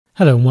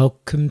Hello and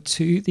welcome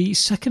to the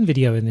second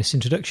video in this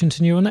Introduction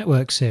to Neural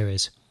Network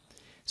series.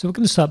 So we're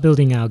going to start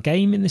building our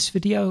game in this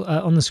video.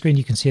 On the screen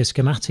you can see a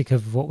schematic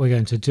of what we're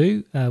going to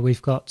do.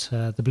 We've got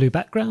the blue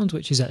background,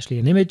 which is actually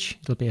an image.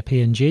 It'll be a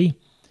PNG.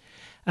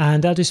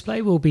 And our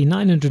display will be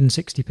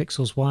 960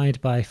 pixels wide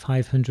by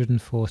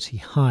 540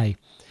 high.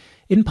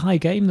 In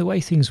Pygame, the way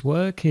things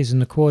work is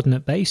on a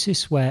coordinate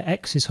basis where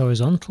X is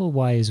horizontal,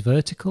 Y is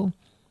vertical.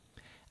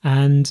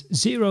 And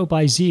 0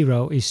 by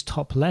 0 is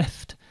top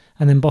left.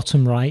 And then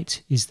bottom right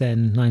is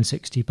then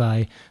 960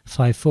 by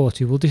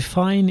 540. We'll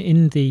define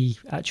in the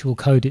actual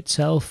code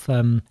itself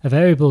a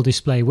variable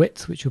display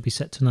width, which will be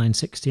set to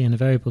 960, and a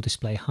variable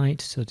display height,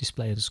 so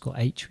display underscore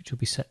h, which will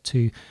be set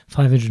to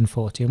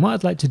 540. And what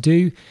I'd like to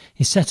do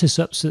is set us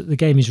up so that the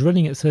game is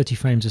running at 30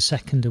 frames a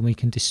second and we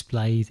can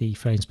display the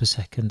frames per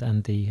second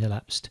and the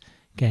elapsed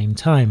game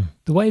time.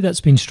 The way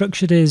that's been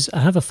structured is I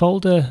have a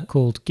folder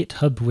called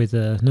GitHub with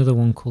another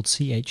one called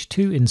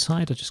ch2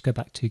 inside. I'll just go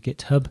back to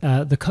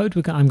GitHub. The code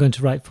I'm going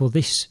to write for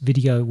this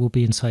video will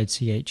be inside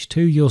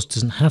ch2. Yours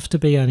doesn't have to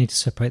be. I need to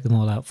separate them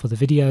all out for the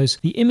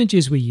videos. The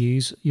images we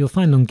use you'll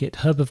find on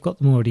GitHub. I've got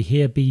them already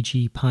here: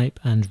 BG, Pipe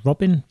and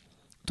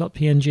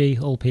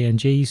Robin.png, all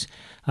PNGs.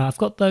 I've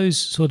got those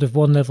sort of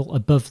one level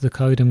above the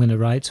code I'm going to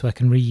write, so I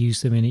can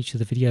reuse them in each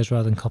of the videos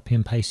rather than copy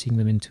and pasting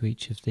them into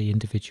each of the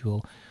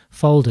individual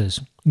folders.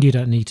 You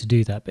don't need to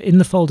do that. But in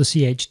the folder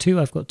ch2,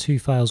 I've got two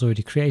files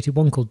already created,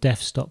 one called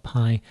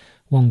defs.py,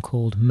 one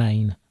called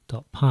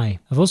main.py.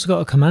 I've also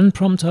got a command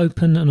prompt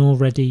open and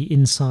already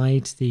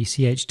inside the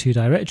ch2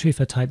 directory. If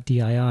I type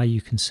dir,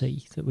 you can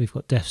see that we've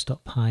got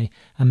defs.py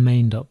and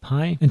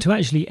main.py. And to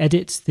actually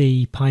edit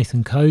the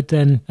Python code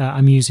then,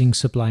 I'm using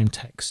Sublime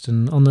Text.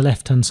 And on the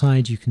left hand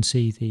side you can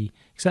see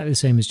exactly the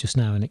same as just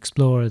now in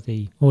Explorer,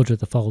 the order of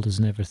the folders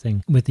and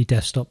everything, with the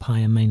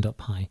defs.py and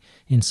main.py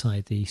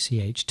inside the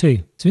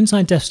ch2. So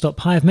inside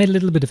defs.py I've made a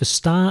little bit of a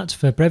start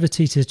for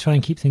brevity to try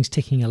and keep things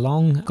ticking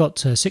along. I've got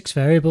 6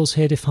 variables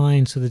here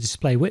defined, so the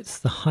display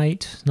width, the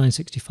height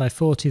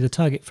 960/540, the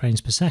target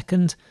frames per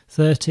second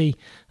 30,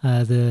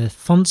 the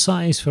font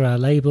size for our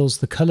labels,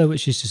 the color,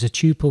 which is just a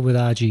tuple with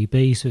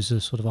RGB, so it's a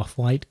sort of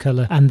off-white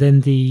color, and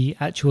then the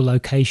actual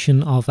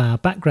location of our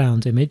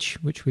background image,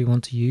 which we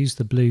want to use,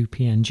 the blue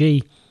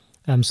PNG,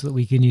 so that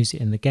we can use it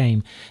in the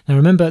game. Now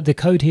remember, the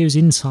code here is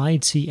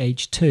inside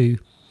ch2,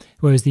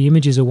 whereas the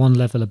images are one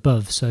level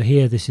above. So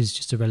here this is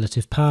just a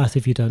relative path.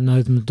 If you don't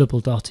know them, the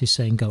double dot is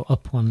saying go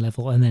up one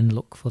level and then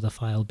look for the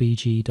file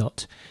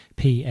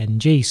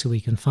bg.png so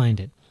we can find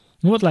it.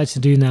 And what I'd like to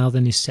do now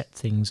then is set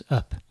things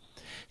up.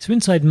 So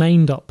inside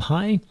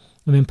main.py,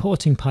 I'm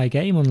importing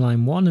Pygame on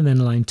line 1, and then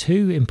line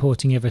 2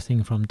 importing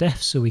everything from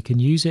def so we can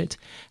use it.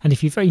 And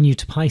if you're very new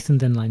to Python,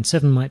 then line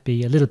 7 might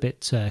be a little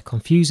bit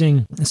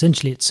confusing.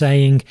 Essentially it's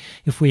saying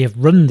if we have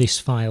run this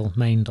file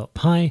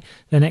main.py,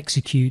 then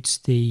executes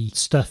the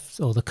stuff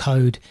or the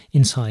code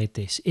inside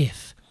this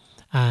if.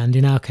 And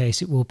in our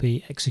case it will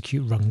be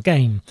execute run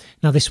game.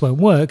 Now this won't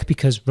work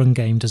because run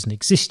game doesn't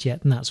exist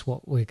yet, and that's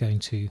what we're going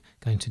to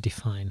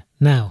define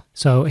now.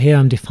 So here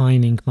I'm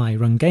defining my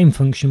run game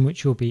function,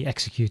 which will be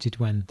executed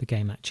when the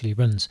game actually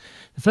runs.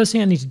 The first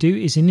thing I need to do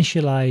is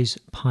initialize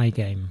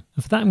Pygame.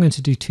 And for that I'm going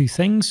to do 2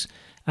 things.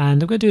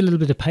 And I'm going to do a little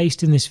bit of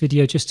paste in this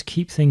video just to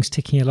keep things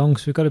ticking along,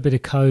 because we've got a bit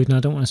of code and I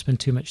don't want to spend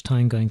too much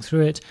time going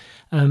through it.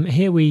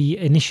 Here we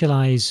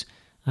initialize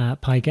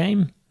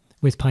Pygame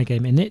with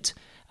Pygame init.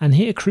 And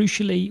here,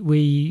 crucially,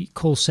 we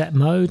call set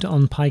mode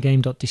on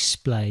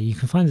pygame.display. You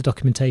can find the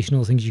documentation,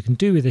 all the things you can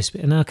do with this,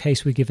 but in our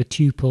case, we give a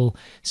tuple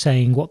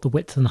saying what the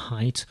width and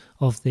height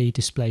of the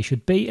display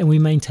should be, and we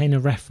maintain a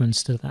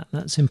reference to that.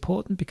 That's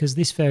important because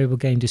this variable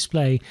game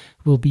display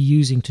we'll be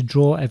using to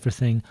draw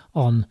everything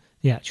on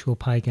the actual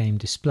Pygame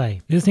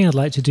display. The other thing I'd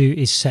like to do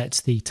is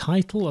set the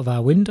title of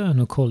our window, and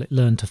I'll call it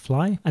Learn to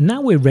Fly. And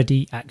now we're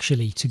ready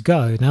actually to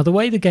go. Now the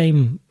way the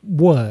game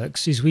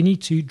works is we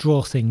need to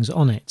draw things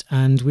on it,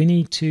 and we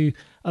need to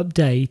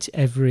update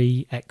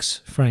every X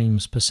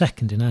frames per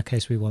second. In our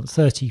case we want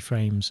 30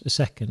 frames a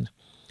second.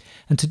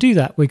 And to do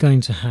that we're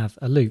going to have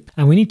a loop,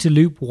 and we need to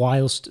loop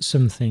whilst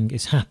something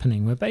is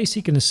happening. We're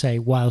basically going to say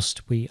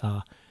whilst we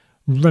are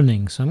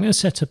running. So I'm going to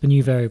set up a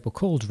new variable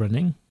called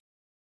running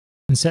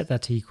and set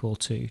that to equal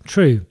to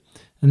true.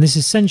 And this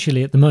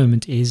essentially at the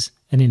moment is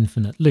an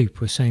infinite loop.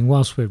 We're saying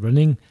whilst we're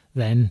running,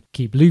 then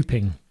keep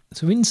looping.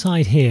 So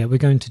inside here, we're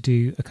going to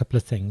do a couple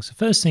of things. The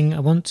first thing, I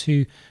want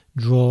to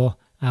draw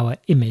our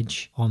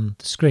image on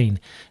the screen.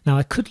 Now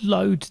I could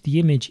load the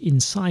image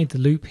inside the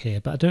loop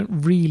here, but I don't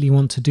really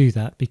want to do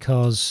that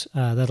because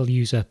that'll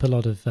use up a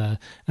lot of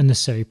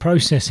unnecessary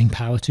processing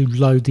power to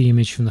load the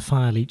image from the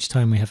file each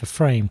time we have a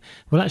frame.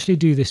 We'll actually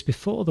do this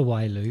before the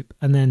while loop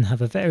and then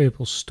have a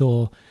variable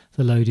store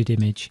the loaded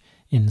image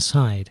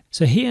inside.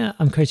 So here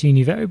I'm creating a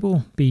new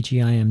variable,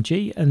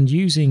 bgimg, and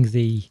using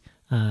the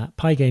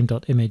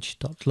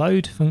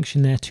pygame.image.load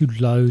function there to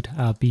load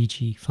our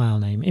bg file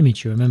name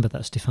image. You remember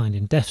that's defined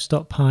in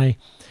defs.py,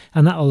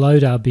 and that will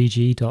load our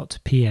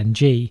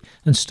bg.png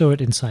and store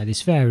it inside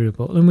this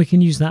variable, and we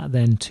can use that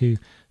then to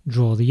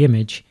draw the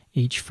image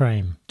each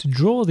frame. To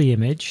draw the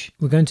image,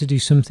 we're going to do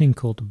something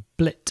called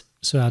blit.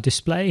 So our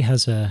display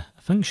has a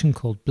function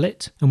called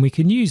blit, and we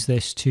can use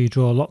this to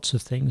draw lots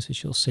of things,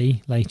 which you'll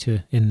see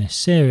later in this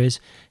series.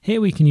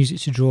 Here we can use it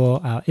to draw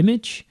our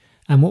image,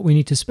 and what we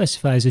need to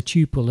specify is a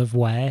tuple of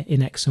where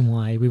in X and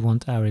Y we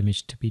want our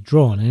image to be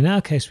drawn. And in our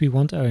case, we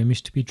want our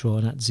image to be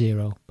drawn at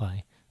 0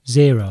 by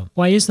 0.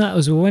 Why is that?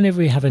 As well, whenever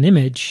we have an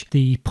image,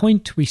 the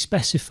point we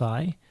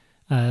specify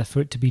for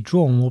it to be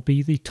drawn will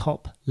be the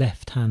top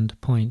left-hand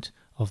point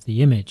of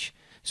the image.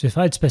 So if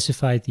I'd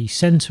specified the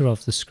center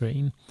of the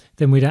screen,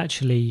 then we'd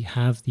actually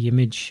have the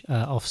image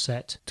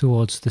offset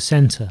towards the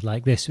center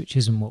like this, which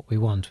isn't what we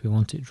want. We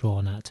want it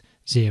drawn at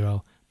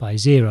 0 by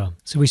 0.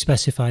 So we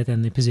specify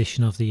then the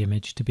position of the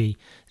image to be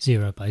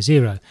 0 by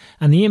 0.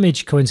 And the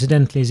image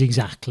coincidentally is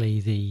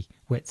exactly the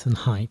width and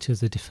height of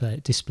the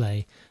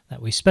display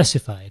that we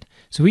specified.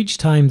 So each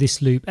time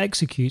this loop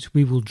executes,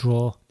 we will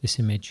draw this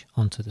image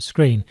onto the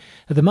screen.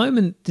 At the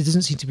moment, there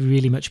doesn't seem to be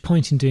really much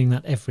point in doing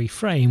that every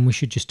frame. We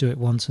should just do it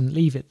once and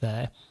leave it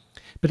there.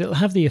 But it'll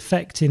have the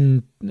effect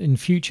in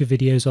future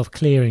videos of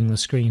clearing the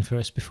screen for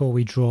us before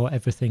we draw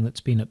everything that's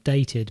been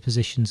updated,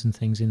 positions and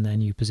things in their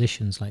new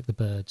positions, like the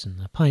birds and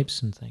the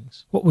pipes and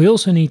things. What we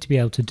also need to be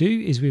able to do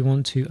is we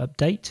want to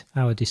update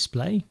our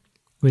display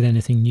with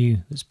anything new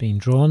that's been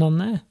drawn on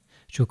there,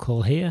 which we'll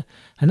call here.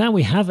 And now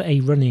we have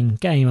a running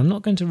game. I'm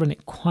not going to run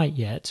it quite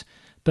yet,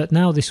 but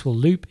now this will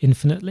loop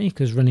infinitely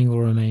because running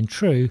will remain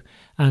true,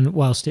 and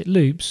whilst it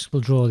loops,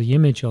 we'll draw the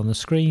image on the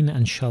screen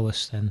and show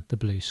us then the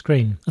blue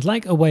screen. I'd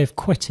like a way of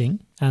quitting,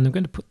 and I'm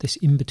going to put this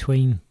in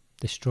between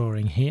this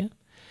drawing here.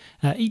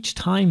 Each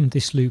time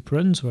this loop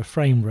runs, or a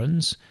frame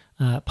runs,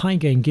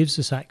 Pygame gives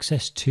us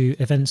access to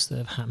events that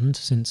have happened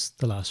since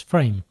the last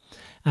frame.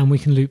 And we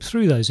can loop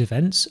through those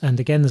events, and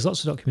again there's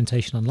lots of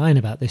documentation online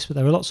about this, but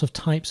there are lots of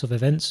types of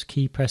events: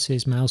 key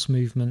presses, mouse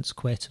movements,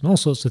 quit, and all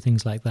sorts of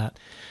things like that.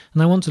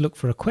 And I want to look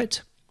for a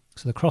quit,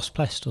 so the cross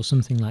pressed or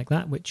something like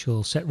that, which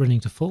will set running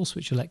to false,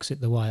 which will exit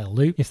the while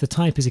loop. If the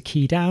type is a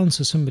key down,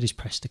 so somebody's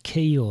pressed a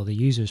key or the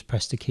user has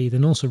pressed a key,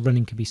 then also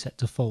running can be set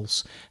to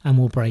false and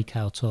will break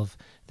out of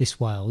this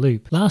while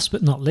loop. Last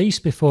but not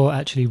least, before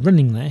actually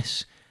running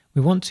this,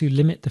 we want to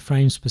limit the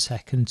frames per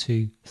second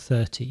to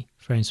 30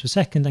 frames per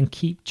second and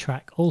keep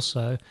track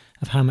also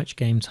of how much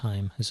game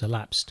time has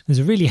elapsed. There's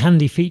a really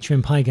handy feature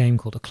in Pygame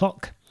called a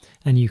clock,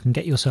 and you can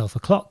get yourself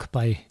a clock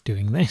by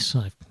doing this.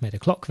 I've made a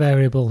clock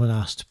variable and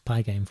asked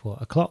Pygame for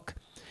a clock,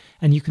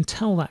 and you can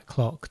tell that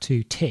clock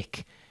to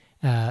tick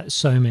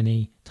so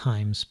many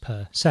times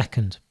per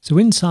second. So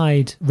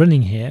inside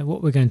running here,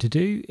 what we're going to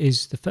do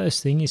is, the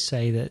first thing is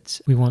say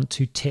that we want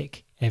to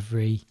tick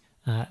every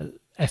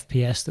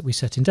FPS that we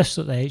set in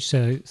desktop.h,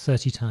 so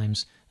 30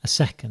 times a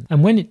second.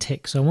 And when it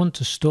ticks, I want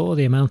to store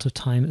the amount of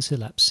time that's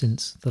elapsed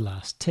since the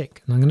last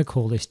tick, and I'm going to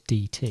call this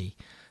dt.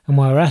 And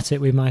while we're at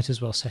it, we might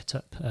as well set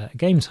up a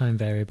game time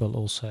variable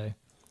also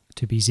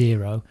to be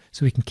 0,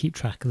 so we can keep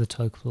track of the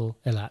total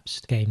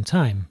elapsed game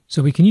time.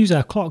 So we can use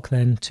our clock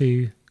then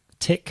to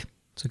tick,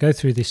 to go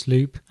through this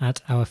loop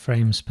at our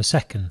frames per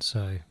second.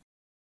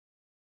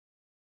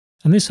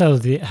 And this will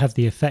have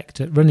the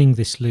effect at running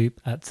this loop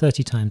at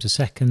 30 times a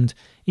second.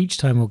 Each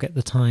time we'll get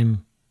the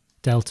time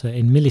delta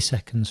in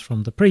milliseconds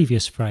from the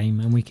previous frame,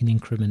 and we can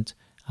increment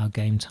our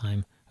game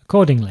time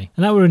accordingly.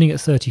 And now we're running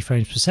at 30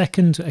 frames per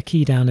second. A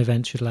key down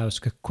event should allow us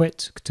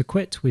to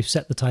quit. We've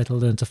set the title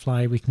learn to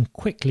fly. We can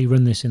quickly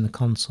run this in the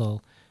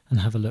console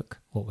and have a look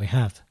what we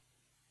have.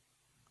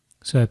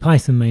 So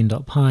python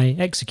main.py,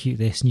 execute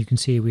this, and you can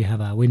see we have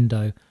our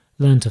window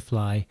learn to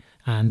fly,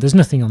 and there's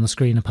nothing on the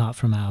screen apart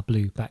from our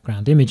blue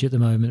background image at the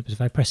moment, but if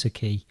I press a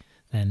key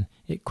then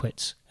it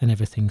quits and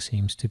everything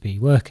seems to be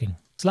working.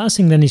 So the last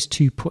thing then is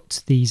to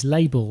put these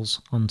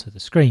labels onto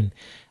the screen,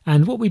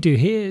 and what we do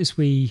here is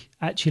we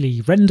actually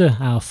render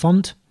our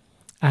font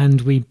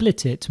and we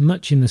blit it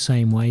much in the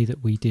same way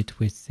that we did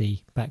with the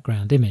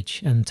background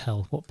image and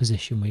tell what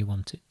position we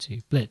want it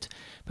to blit.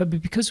 But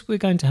because we're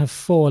going to have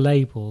 4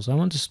 labels, I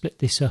want to split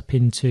this up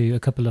into a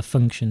couple of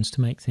functions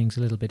to make things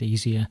a little bit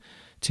easier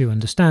to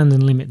understand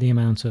and limit the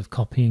amount of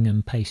copying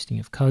and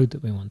pasting of code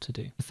that we want to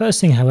do. The first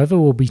thing, however,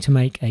 will be to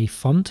make a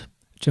font,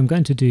 which I'm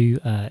going to do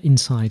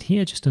inside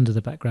here, just under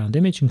the background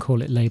image, and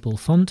call it label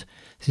font.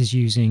 This is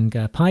using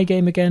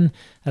Pygame again.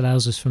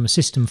 Allows us from a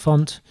system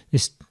font.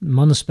 This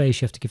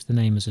monospace you have to give the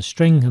name as a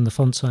string, and the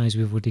font size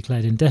we've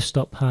declared in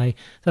desktop.py.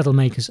 That'll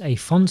make us a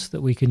font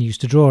that we can use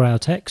to draw our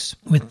text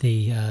with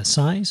the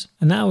size.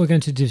 And now we're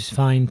going to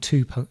define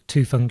two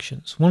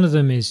functions. One of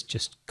them is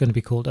just going to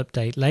be called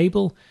update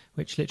label,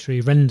 which literally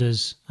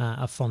renders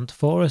a font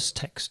for us,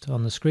 text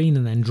on the screen,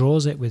 and then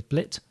draws it with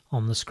blit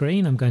on the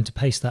screen. I'm going to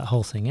paste that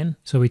whole thing in.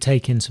 So we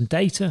take in some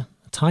data,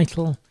 a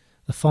title,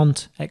 the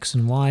font, X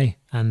and Y,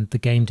 and the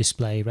game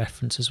display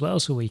reference as well,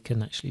 so we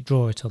can actually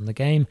draw it on the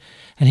game.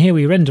 And here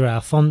we render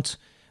our font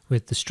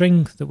with the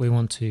string that we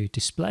want to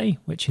display,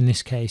 which in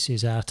this case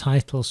is our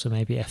title, so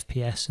maybe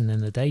FPS and then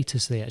the data,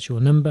 so the actual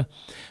number.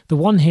 The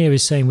one here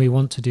is saying we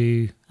want to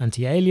do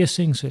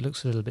anti-aliasing, so it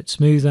looks a little bit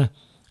smoother.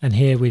 And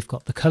here we've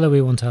got the color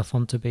we want our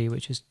font to be,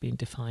 which has been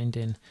defined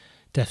in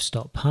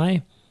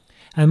def.py.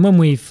 And when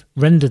we've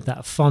rendered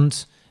that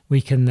font,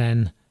 we can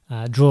then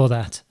draw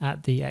that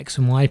at the X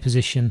and Y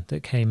position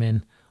that came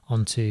in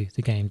onto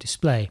the game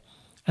display.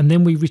 And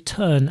then we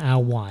return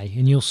our Y,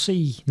 and you'll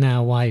see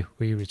now why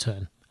we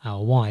return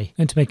our Y. I'm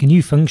going to make a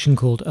new function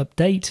called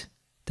update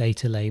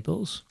data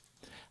labels.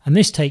 And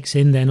this takes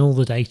in then all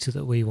the data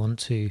that we want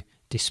to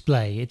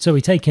display. So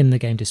we take in the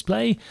game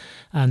display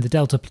and the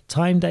delta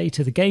time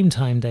data, the game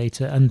time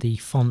data, and the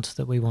font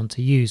that we want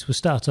to use. We'll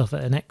start off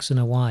at an X and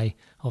a Y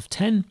of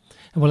 10,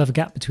 and we'll have a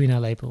gap between our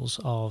labels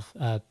of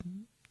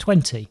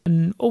 20.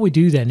 And all we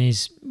do then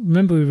is,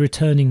 remember we're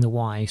returning the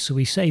Y, so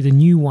we say the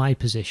new Y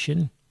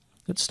position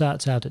that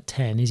starts out at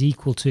 10 is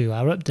equal to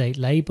our update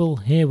label.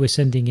 Here we're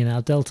sending in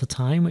our delta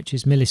time, which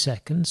is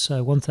milliseconds,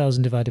 so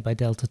 1000 divided by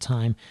delta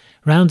time,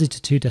 rounded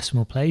to 2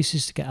 decimal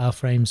places to get our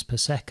frames per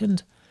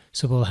second.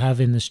 So we'll have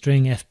in the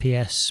string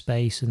FPS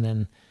space and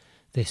then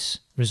this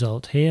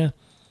result here.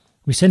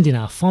 We send in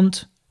our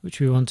font, which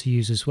we want to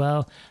use as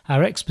well.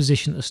 Our X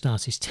position at the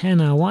start is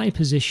 10, our Y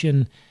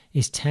position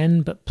is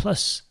 10, but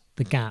plus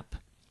the gap.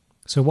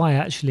 So Y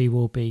actually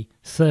will be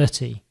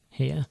 30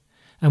 here,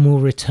 and we'll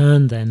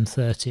return then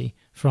 30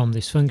 from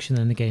this function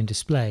and the game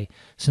display.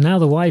 So now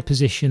the Y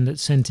position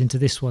that's sent into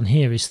this one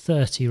here is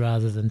 30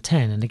 rather than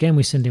 10. And again,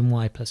 we send in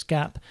Y plus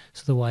gap,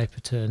 so the Y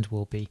returned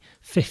will be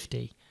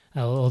 50.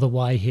 Or the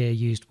Y here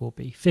used will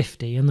be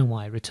 50, and the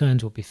Y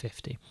returned will be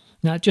 50.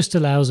 Now it just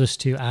allows us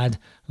to add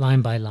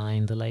line by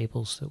line the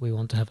labels that we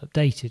want to have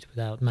updated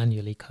without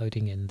manually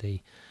coding in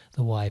the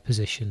Y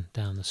position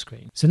down the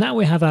screen. So now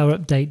we have our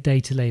update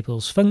data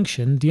labels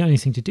function. The only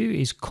thing to do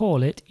is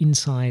call it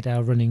inside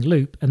our running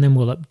loop, and then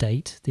we'll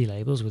update the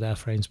labels with our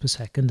frames per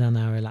second and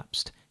our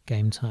elapsed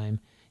game time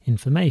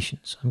information.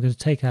 So I'm going to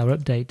take our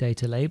update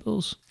data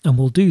labels, and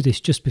we'll do this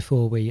just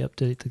before we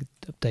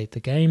update the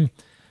game.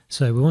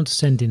 So we want to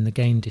send in the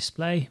game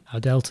display, our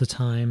delta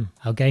time,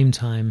 our game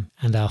time,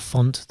 and our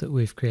font that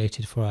we've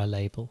created for our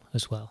label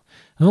as well.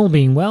 And all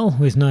being well,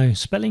 with no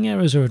spelling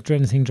errors or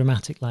anything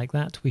dramatic like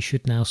that, we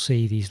should now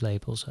see these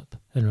labels up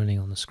and running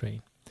on the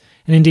screen.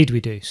 And indeed we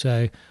do.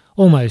 So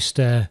almost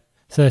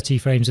 30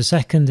 frames a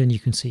second, and you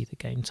can see the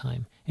game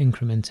time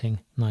incrementing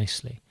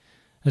nicely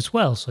as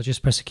well. So I'll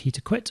just press a key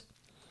to quit.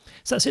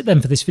 So that's it then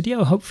for this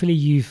video. Hopefully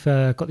you've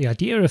got the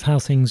idea of how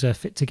things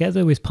fit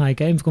together with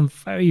Pygame. I've gone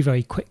very,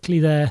 very quickly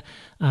there.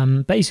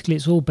 Basically,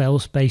 it's all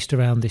based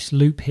around this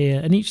loop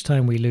here, and each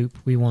time we loop,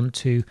 we want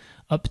to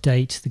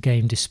update the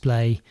game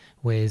display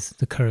with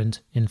the current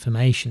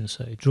information.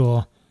 So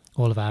draw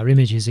all of our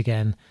images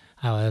again,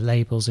 our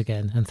labels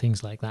again, and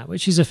things like that,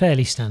 which is a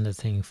fairly standard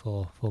thing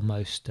for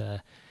most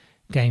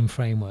game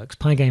frameworks.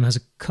 Pygame has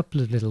a couple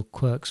of little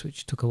quirks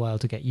which took a while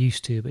to get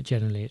used to, but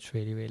generally it's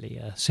really,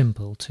 really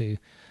simple to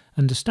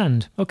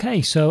understand.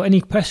 Okay, so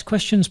any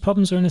questions,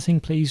 problems or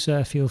anything, please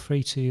feel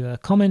free to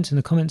comment in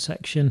the comment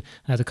section.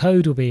 The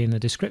code will be in the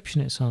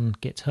description. It's on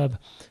GitHub.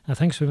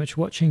 Thanks very much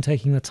for watching,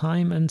 taking the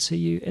time, and see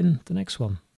you in the next one.